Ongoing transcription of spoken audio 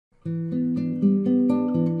In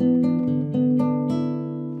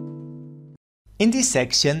this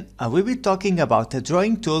section, I will be talking about a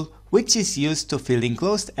drawing tool which is used to fill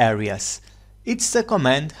enclosed areas. It's the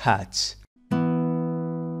command hatch.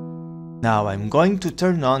 Now I'm going to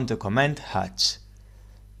turn on the command hatch.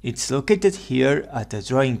 It's located here at the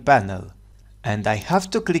drawing panel, and I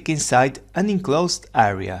have to click inside an enclosed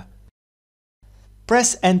area.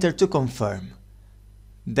 Press Enter to confirm.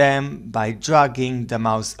 Then, by dragging the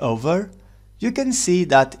mouse over, you can see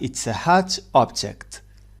that it's a hatch object.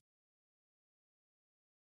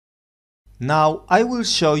 Now I will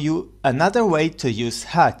show you another way to use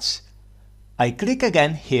hatch. I click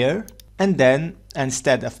again here, and then,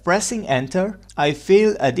 instead of pressing Enter, I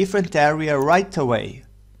fill a different area right away.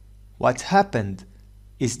 What happened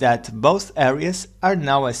is that both areas are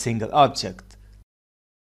now a single object.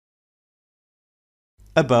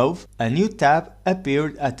 Above, a new tab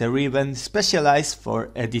appeared at the ribbon specialized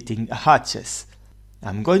for editing hatches.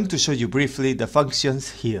 I'm going to show you briefly the functions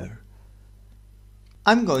here.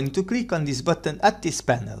 I'm going to click on this button at this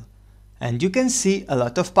panel, and you can see a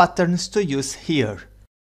lot of patterns to use here.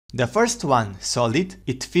 The first one, solid,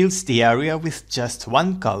 it fills the area with just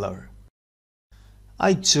one color.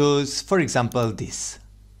 I choose, for example, this.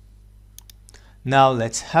 Now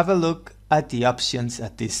let's have a look at the options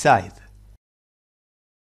at this side.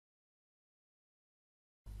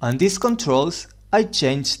 On these controls, I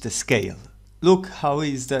changed the scale. Look how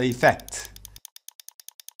is the effect.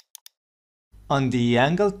 On the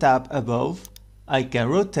Angle tab above, I can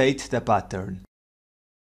rotate the pattern.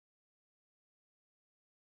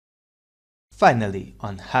 Finally,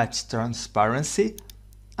 on Hatch Transparency,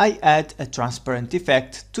 I add a transparent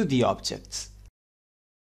effect to the objects.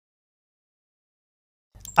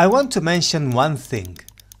 I want to mention one thing.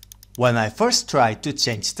 When I first tried to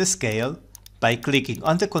change the scale, by clicking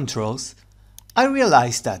on the controls, I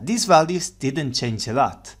realized that these values didn't change a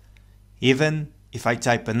lot. Even if I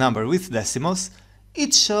type a number with decimals,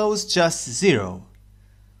 it shows just 0.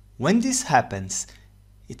 When this happens,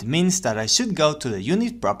 it means that I should go to the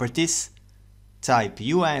Unit Properties, type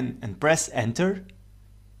UN and press Enter.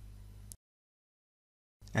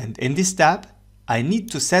 And in this tab, I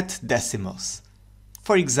need to set decimals.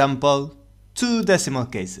 For example, 2 decimal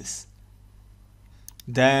cases.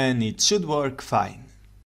 Then it should work fine.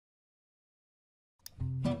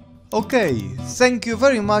 Okay, thank you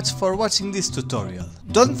very much for watching this tutorial.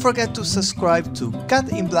 Don't forget to subscribe to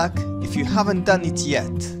Cat in Black if you haven't done it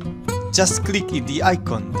yet. Just click in the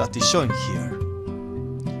icon that is shown here.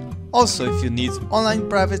 Also, if you need online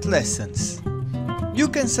private lessons, you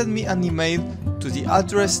can send me an email to the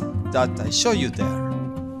address that I show you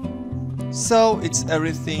there. So it's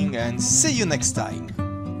everything, and see you next time.